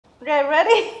Okay,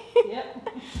 ready? Yep.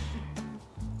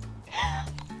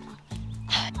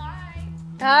 Hi.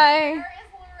 Hi. Where is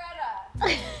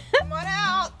Loretta? Come on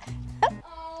out.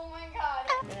 Oh my god.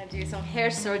 I'm gonna do some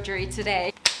hair surgery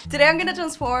today. Today I'm gonna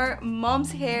transform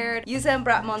mom's hair using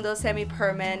XMONDO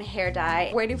semi-permanent hair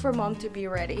dye. Waiting for mom to be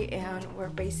ready and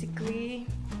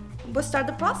we'll start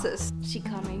the process. She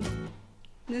coming.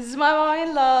 This is my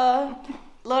mom-in-law,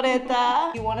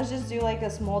 Loretta. You wanna just do like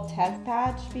a small test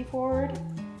patch before?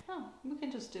 Oh, we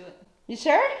can just do it. You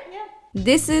sure? Yeah.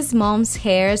 This is mom's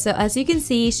hair, so as you can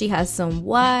see, she has some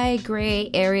white, gray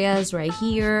areas right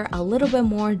here, a little bit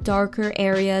more darker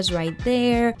areas right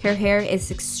there. Her hair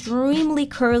is extremely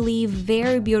curly,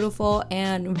 very beautiful,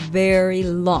 and very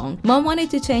long. Mom wanted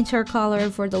to change her color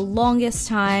for the longest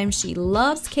time. She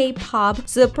loves K-pop,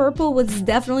 so purple was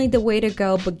definitely the way to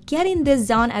go, but getting this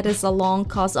done at a salon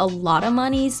costs a lot of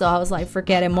money, so I was like,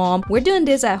 forget it, mom. We're doing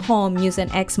this at home using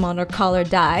XMONDO color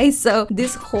dye. So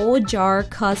this whole jar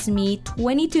cost me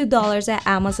 $22 at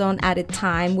Amazon at a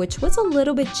time, which was a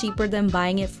little bit cheaper than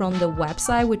buying it from the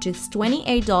website, which is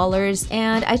 $28.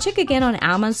 And I checked again on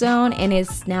Amazon and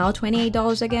it's now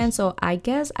 $28 again, so I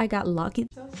guess I got lucky.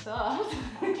 So soft.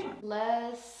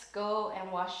 Let's go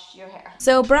and wash your hair.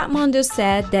 So XMONDO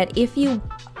said that if you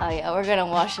Oh yeah, we're gonna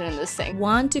wash it in this thing.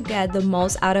 want to get the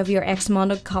most out of your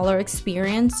XMONDO color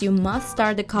experience, you must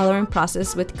start the coloring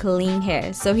process with clean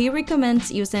hair. So he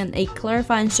recommends using a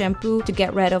clarifying shampoo to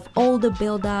get rid of all the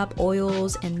buildup,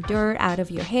 oils, and dirt out of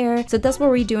your hair. So that's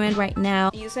what we're doing right now.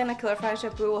 Using a clarifying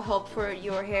shampoo will help for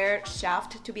your hair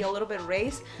shaft to be a little bit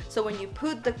raised, so when you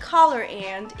put the color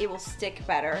in, it will stick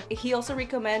better. He also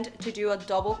recommends to do a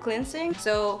double cleansing,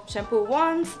 so shampoo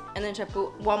once and then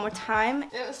shampoo one more time.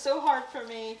 It was so hard for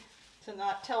me to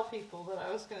not tell people that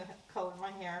I was going to color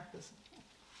my hair because I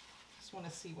just want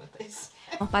to see what they say.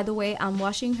 By the way, I'm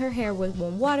washing her hair with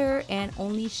warm water and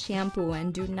only shampoo,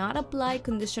 and do not apply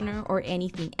conditioner or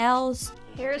anything else.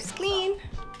 Hair is clean.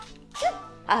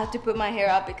 I have to put my hair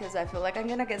up because I feel like I'm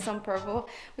gonna get some purple,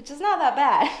 which is not that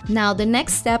bad. Now the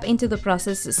next step into the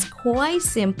process is quite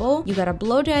simple. You gotta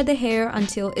blow dry the hair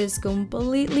until it's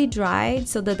completely dried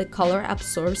so that the color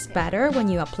absorbs better when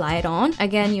you apply it on.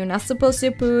 Again, you're not supposed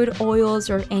to put oils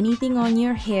or anything on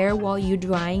your hair while you're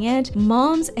drying it.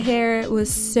 Mom's hair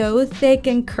was so thick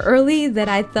and curly that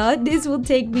I thought this would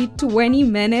take me 20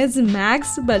 minutes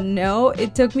max, but no,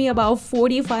 it took me about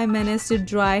 45 minutes to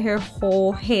dry her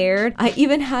whole hair. I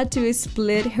even had to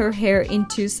split her hair in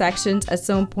 2 sections at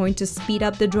some point to speed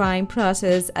up the drying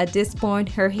process. At this point,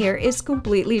 her hair is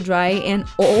completely dry, and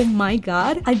oh my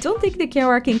god, I don't think the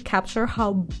camera can capture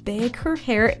how big her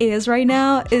hair is right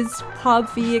now. It's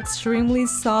puffy, extremely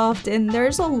soft, and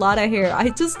there's a lot of hair. I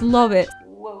just love it.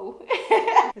 Whoa.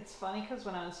 It's funny because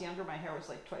when I was younger, my hair was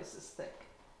like twice as thick.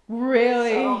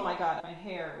 Really? So, oh my god, my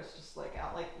hair was just like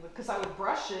out, like, because I would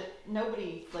brush it.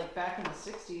 Nobody, like back in the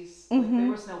 60s, like, there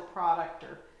was no product,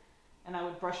 and I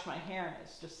would brush my hair and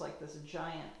it's just like this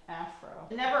giant afro.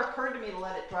 It never occurred to me to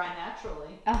let it dry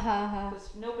naturally because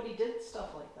nobody did stuff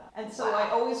like that. And so I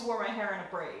always wore my hair in a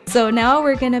braid. So now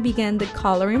we're gonna begin the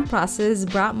coloring process.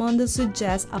 XMONDO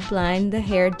suggests applying the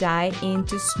hair dye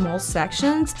into small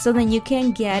sections so then you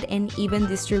can get an even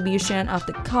distribution of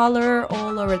the color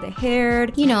all over the hair.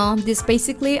 You know, this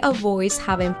basically avoids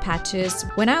having patches.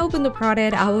 When I opened the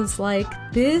product, I was like,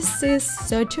 this is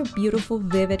such a beautiful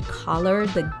vivid color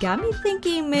that got me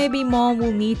thinking maybe mom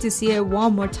will need to see it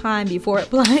one more time before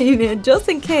applying it, just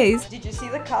in case. Did you see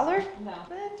the color? No.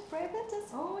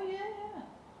 Oh yeah, yeah.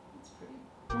 It's pretty.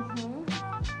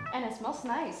 And it smells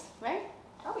nice, right?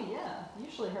 Oh yeah.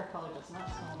 Usually hair color does not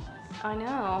smell nice. I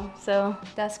know, so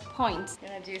that's point.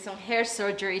 Gonna do some hair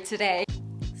surgery today.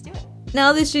 Let's do it.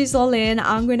 Now that she's all in,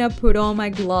 I'm gonna put on my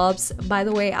gloves. By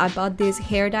the way, I bought this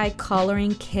hair dye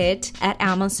coloring kit at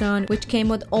Amazon, which came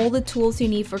with all the tools you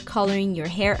need for coloring your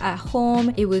hair at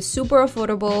home. It was super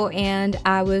affordable and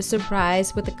I was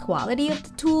surprised with the quality of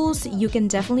the tools. You can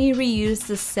definitely reuse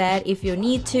the set if you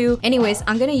need to. Anyways,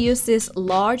 I'm gonna use this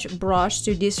large brush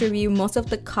to distribute most of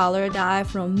the color dye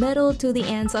from middle to the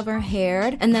ends of her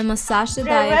hair, and then massage the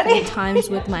dye a few times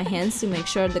with my hands to make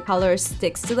sure the color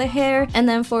sticks to the hair. And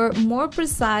then for more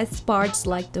precise parts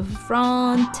like the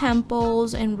front,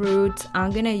 temples, and roots,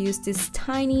 I'm gonna use this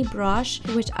tiny brush,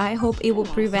 which I hope it will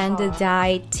prevent the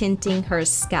dye tinting her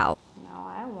scalp. Now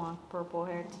I want purple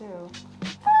hair too.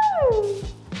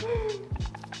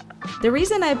 The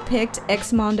reason I picked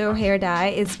XMONDO hair dye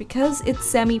is because it's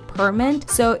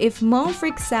semi-permanent, so if mom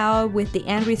freaks out with the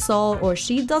end result or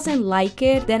she doesn't like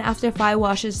it, then after 5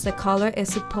 washes the color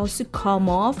is supposed to come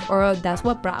off, or that's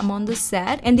what Bratmondo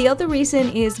said. And the other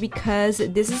reason is because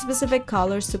this specific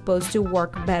color is supposed to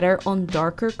work better on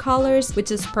darker colors, which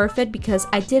is perfect because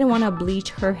I didn't want to bleach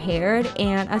her hair,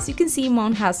 and as you can see,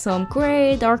 mom has some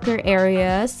gray darker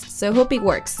areas, so hope it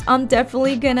works. I'm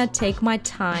definitely gonna take my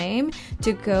time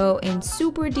to go in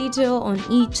super detail on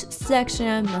each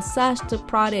section, massage the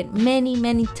product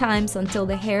many times until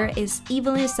the hair is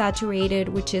evenly saturated,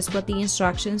 which is what the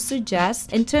instructions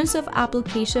suggest. In terms of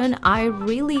application, I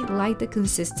really like the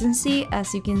consistency.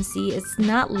 As you can see, it's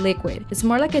not liquid, it's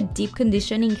more like a deep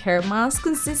conditioning hair mask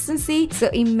consistency, so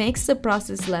it makes the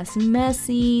process less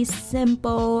messy,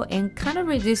 simple, and kind of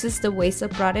reduces the waste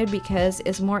of product because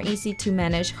it's more easy to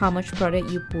manage how much product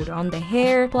you put on the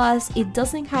hair. Plus, it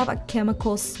doesn't have a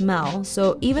chemical smell,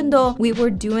 so even though we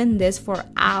were doing this for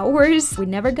hours, we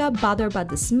never got bothered by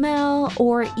the smell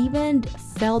or even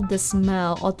felt the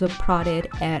smell of the product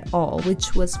at all,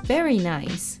 which was very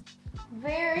nice.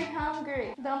 Very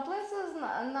hungry. Dumplings is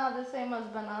not the same as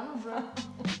banana, bro.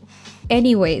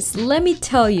 Anyways, let me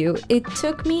tell you, it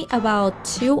took me about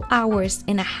 2.5 hours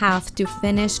to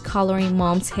finish coloring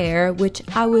mom's hair, which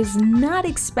I was not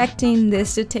expecting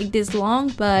this to take this long,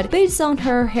 but based on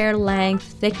her hair length,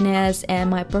 thickness, and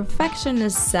my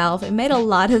perfectionist self, it made a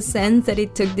lot of sense that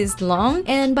it took this long.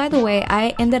 And by the way,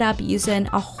 I ended up using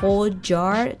a whole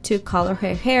jar to color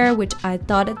her hair, which I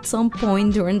thought at some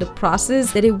point during the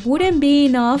process that it wouldn't be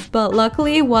enough, but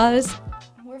luckily it was.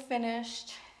 We're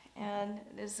finished, and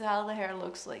this is how the hair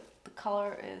looks like. The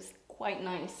color is quite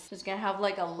nice. She's gonna have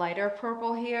like a lighter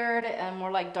purple hair and more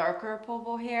like darker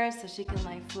purple hair, so she can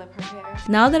like flip her hair.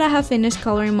 Now that I have finished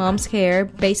coloring mom's hair,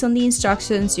 based on the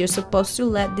instructions, you're supposed to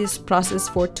let this process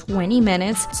for 20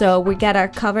 minutes. So we gotta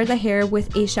cover the hair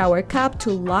with a shower cap to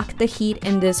lock the heat,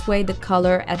 and this way the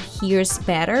color adheres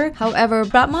better. However,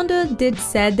 Bratmondo did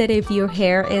said that if your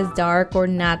hair is dark or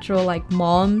natural like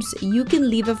mom's, you can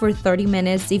leave it for 30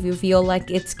 minutes if you feel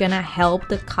like it's gonna help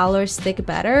the color stick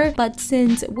better. But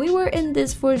since we were in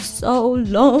this for so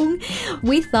long,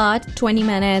 we thought 20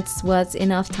 minutes was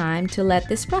enough time to let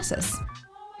this process.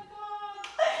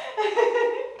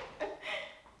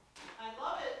 I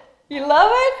love it. You love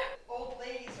it? Old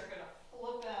ladies are gonna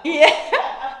flip out. Yeah.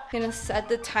 Gonna set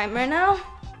the timer now.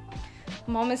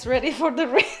 Mom is ready for the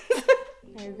rinse.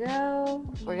 There you go.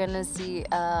 We're gonna see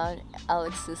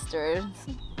Alex's sister's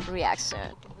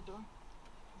reaction.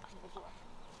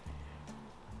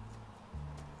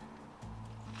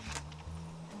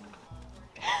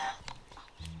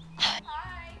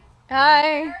 Hi.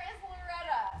 Where is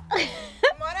Loretta?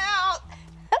 Come on out.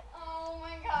 Oh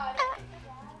my god.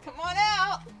 Come on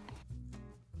out.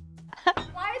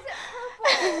 Why is it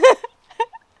purple?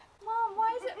 Mom, why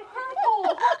is it purple?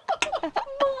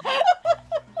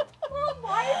 Mom,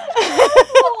 why is it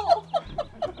purple?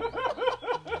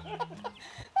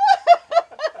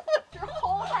 Your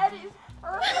whole head is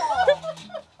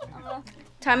purple.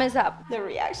 Time is up. The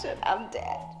reaction, I'm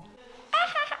dead.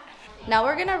 Now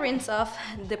we're gonna rinse off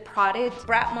the product.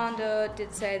 Bratmondo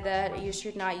did say that you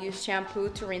should not use shampoo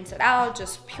to rinse it out,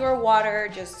 just pure water,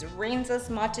 just rinse as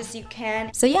much as you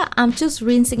can. So yeah, I'm just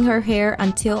rinsing her hair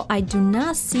until I do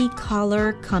not see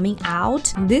color coming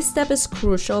out. This step is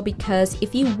crucial because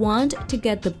if you want to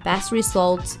get the best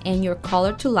results and your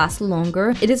color to last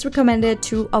longer, it is recommended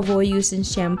to avoid using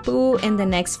shampoo in the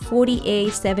next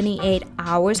 48-78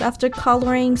 hours after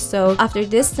coloring. So after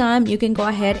this time, you can go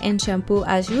ahead and shampoo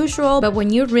as usual, but when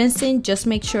you're rinsing, just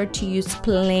make sure to use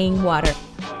plain water.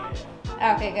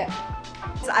 Okay, good.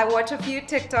 So I watch a few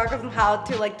TikToks on how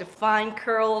to like define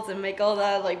curls and make all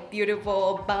that like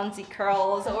beautiful bouncy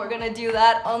curls. So we're gonna do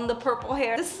that on the purple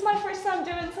hair. This is my first time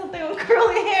doing something on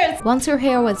curly hairs. Once her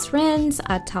hair was rinsed,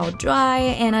 I towel dry,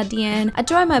 and at the end, I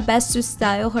try my best to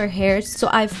style her hair. So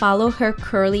I follow her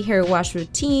curly hair wash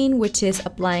routine, which is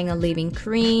applying a leave-in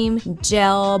cream,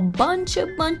 gel, bunch of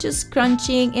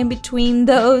scrunching in between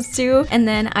those two, and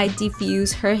then I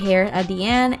diffuse her hair at the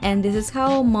end, and this is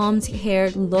how mom's hair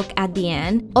look at the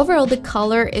end. Overall, the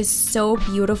color is so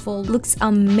beautiful, looks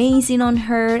amazing on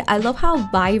her. I love how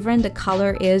vibrant the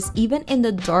color is. Even in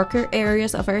the darker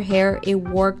areas of her hair, it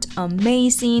worked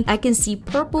amazing. I can see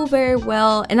purple very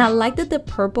well, and I like that the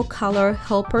purple color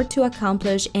helped her to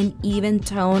accomplish an even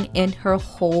tone in her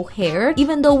whole hair.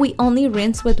 Even though we only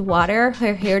rinse with water,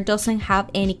 her hair doesn't have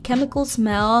any chemical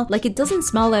smell, like it doesn't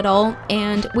smell at all,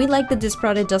 and we like that this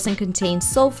product doesn't contain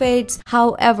sulfates.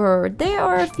 However, there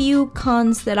are a few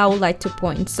cons that I would like to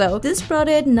point. So this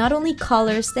product not only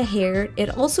colors the hair,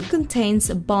 it also contains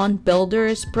bond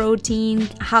builders, protein,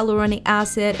 hyaluronic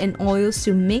acid, and oils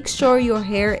to make sure your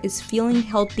hair is feeling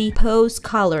healthy post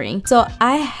coloring. So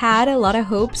I had a lot of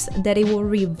hopes that it will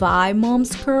revive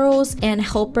mom's curls and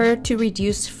help her to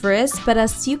reduce frizz, but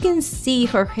as you can see,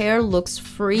 her hair looks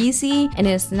frizzy and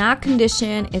it's not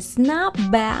conditioned. It's not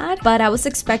bad, but I was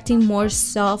expecting more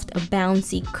soft,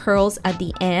 bouncy curls at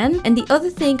the end. And the other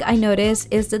thing I noticed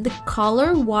is that the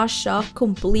color washed off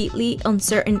completely on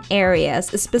certain areas,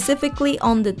 specifically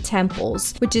on the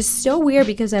temples, which is so weird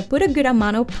because I put a good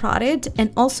amount of product,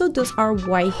 and also those are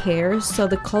white hairs, so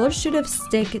the color should have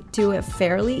stick to it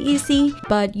fairly easy,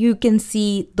 but you can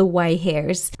see the white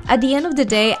hairs. At the end of the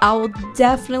day, I would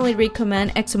definitely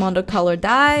recommend XMONDO color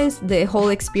dyes. The whole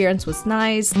experience was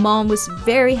nice. Mom was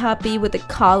very happy with the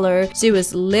color. She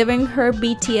was living her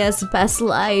BTS best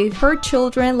life. Her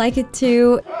children like it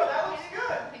too. Oh, that looks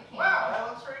good. Wow, that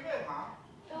looks very good, Mom.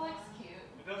 It looks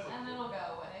cute. And it'll go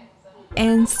away. So.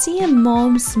 And seeing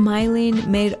mom smiling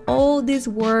made all this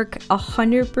work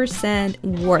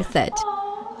 100% worth it.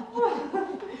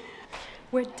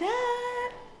 We're done.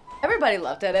 Everybody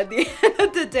loved it at the end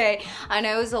of the day. I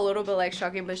know it was a little bit like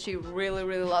shocking, but she really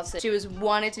loves it. She was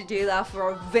wanting to do that for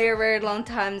a very long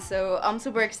time, so I'm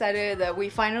super excited that we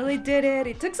finally did it.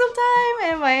 It took some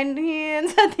time, and my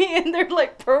hands at the end they're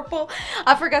like purple.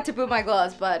 I forgot to put my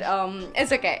gloves, but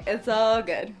it's okay. It's all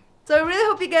good. So I really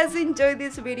hope you guys enjoyed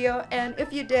this video, and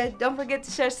if you did, don't forget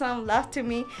to share some love to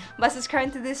me by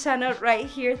subscribing to this channel right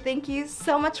here. Thank you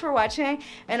so much for watching,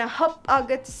 and I hope I'll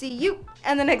get to see you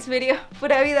in the next video.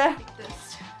 Pura Vida. Take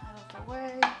this out of the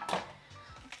way.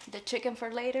 The chicken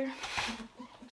for later.